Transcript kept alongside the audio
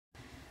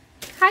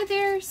Hi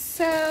there.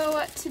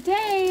 So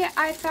today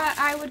I thought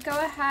I would go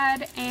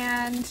ahead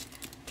and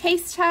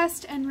taste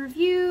test and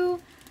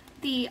review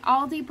the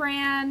Aldi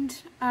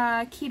brand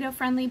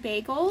keto-friendly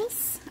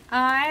bagels.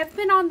 I've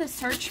been on the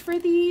search for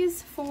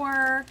these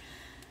for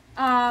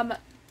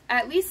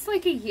at least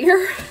like a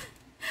year.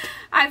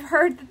 I've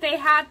heard that they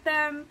had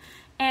them,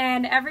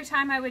 and every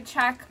time I would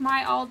check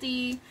my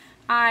Aldi,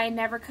 I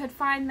never could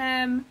find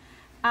them.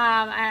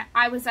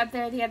 I was up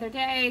there the other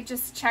day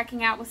just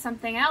checking out with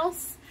something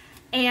else,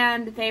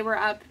 and they were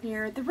up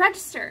near the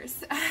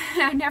registers.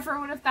 I never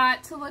would have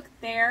thought to look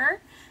there.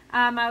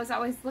 I was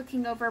always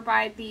looking over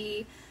by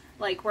the,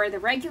 like, where the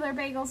regular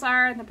bagels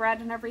are and the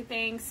bread and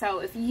everything. So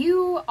if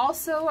you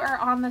also are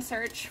on the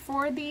search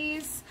for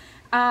these,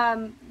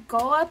 go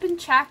up and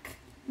check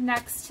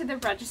next to the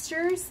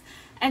registers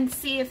and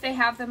see if they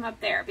have them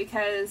up there,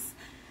 because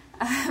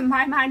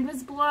my mind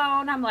was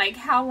blown. I'm like,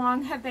 how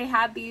long have they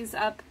had these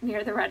up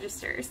near the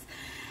registers?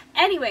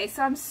 Anyway,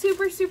 so I'm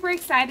super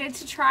excited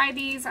to try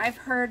these. I've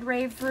heard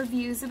rave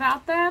reviews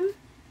about them,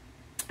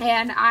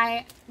 and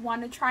I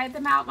want to try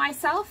them out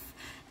myself,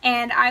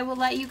 and I will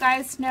let you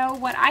guys know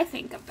what I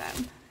think of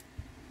them.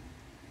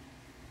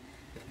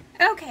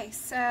 Okay,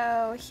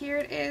 so here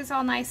it is,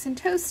 all nice and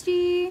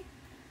toasty.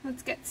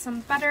 Let's get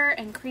some butter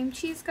and cream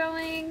cheese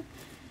going.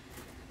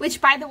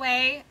 Which, by the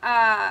way,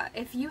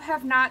 if you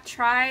have not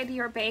tried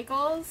your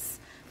bagels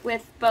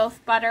with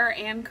both butter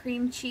and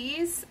cream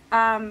cheese,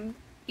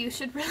 you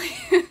should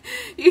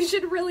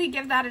really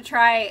give that a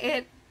try.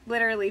 It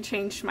literally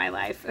changed my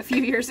life a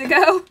few years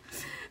ago.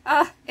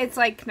 It's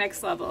like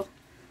next level.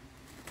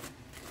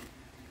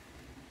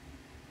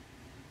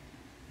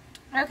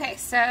 Okay,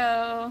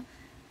 so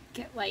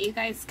let you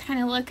guys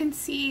kind of look and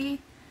see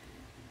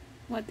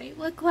what they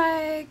look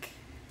like.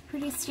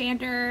 Pretty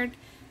standard.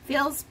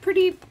 Feels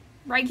pretty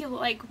regular,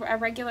 like a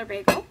regular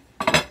bagel.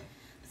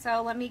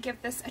 So let me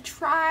give this a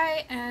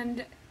try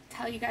and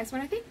tell you guys what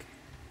I think.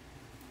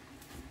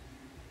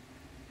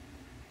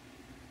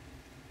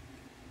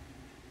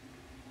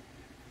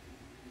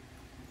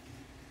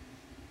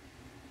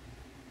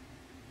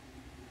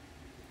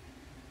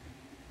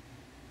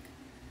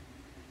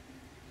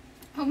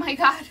 Oh my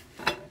god.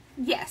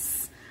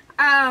 Yes.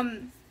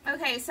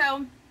 Okay,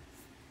 so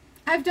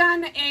I've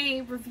done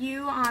a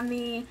review on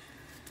the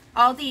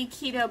Aldi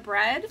keto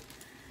bread,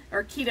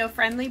 or keto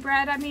friendly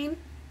bread, I mean.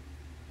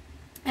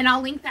 And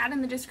I'll link that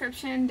in the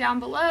description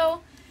down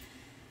below.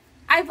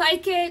 I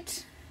like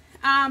it,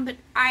 but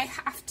I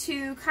have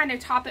to kind of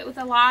top it with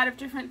a lot of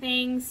different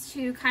things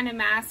to kind of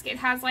mask. It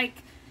has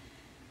like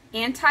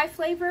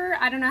anti-flavor.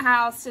 I don't know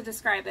how else to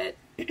describe it.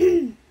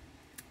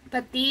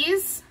 But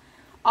these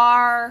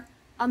are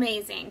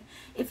amazing.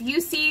 If you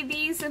see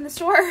these in the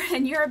store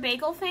and you're a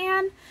bagel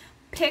fan,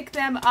 pick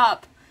them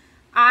up.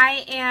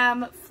 I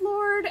am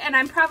floored, and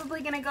I'm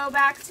probably going to go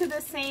back to the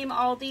same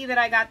Aldi that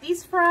I got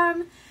these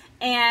from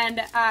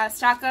and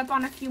stock up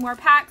on a few more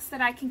packs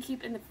that I can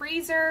keep in the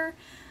freezer,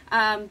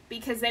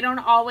 because they don't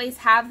always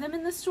have them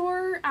in the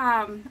store.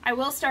 I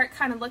will start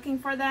kind of looking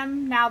for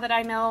them now that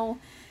I know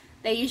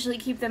they usually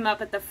keep them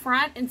up at the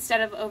front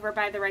instead of over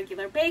by the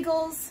regular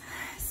bagels.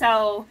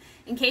 So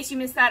in case you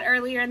missed that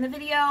earlier in the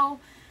video,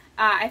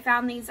 I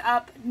found these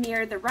up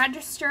near the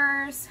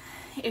registers.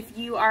 If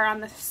you are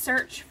on the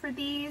search for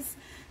these,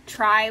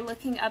 try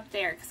looking up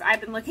there, because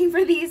I've been looking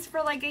for these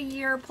for like a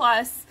year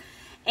plus,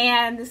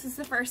 and this is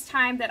the first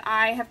time that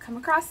I have come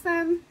across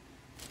them,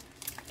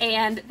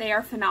 and they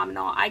are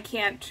phenomenal. I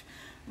can't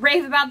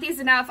rave about these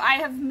enough. I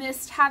have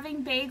missed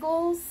having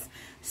bagels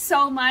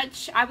so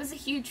much. I was a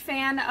huge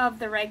fan of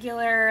the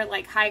regular,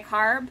 like, high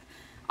carb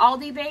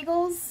Aldi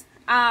bagels,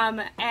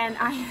 and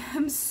I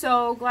am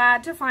so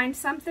glad to find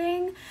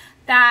something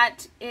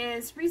that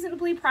is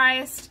reasonably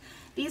priced.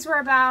 These were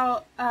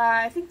about,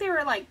 I think they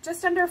were like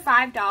just under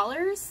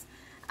 $5,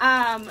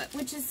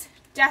 which is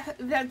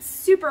that's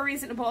super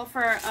reasonable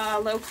for a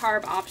low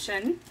carb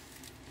option.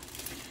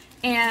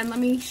 And let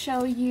me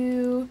show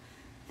you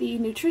the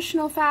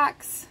nutritional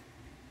facts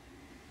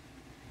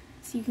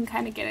so you can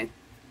kind of get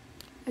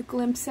a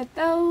glimpse at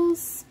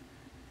those.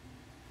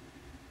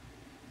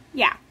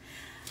 Yeah,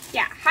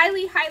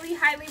 highly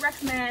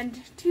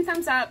recommend. 2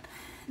 thumbs up.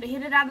 They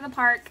hit it out of the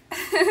park.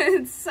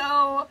 It's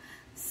so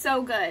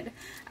good.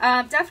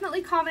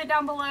 Definitely comment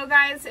down below,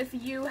 guys, if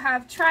you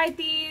have tried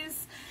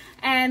these,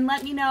 and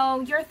let me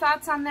know your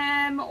thoughts on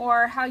them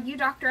or how you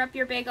doctor up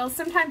your bagels.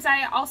 Sometimes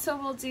I also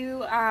will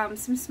do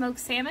some smoked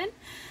salmon,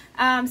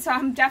 so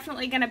I'm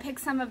definitely going to pick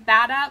some of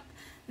that up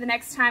the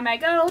next time I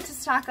go to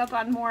stock up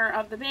on more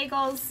of the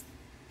bagels.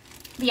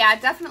 But yeah,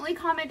 definitely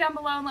comment down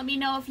below and let me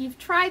know if you've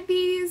tried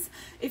these,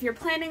 if you're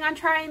planning on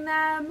trying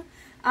them,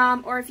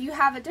 or if you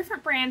have a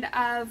different brand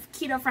of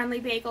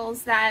keto-friendly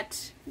bagels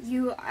that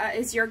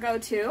is your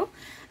go-to.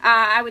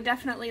 I would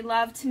definitely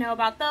love to know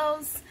about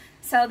those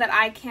so that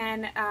I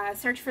can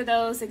search for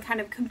those and kind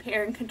of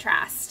compare and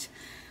contrast.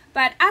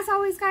 But as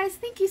always, guys,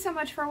 thank you so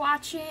much for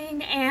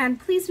watching,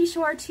 and please be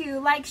sure to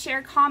like,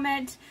 share,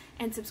 comment,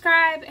 and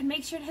subscribe, and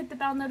make sure to hit the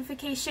bell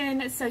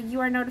notification so you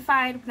are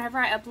notified whenever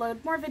I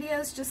upload more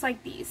videos just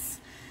like these.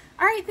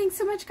 All right, thanks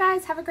so much,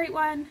 guys. Have a great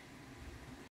one.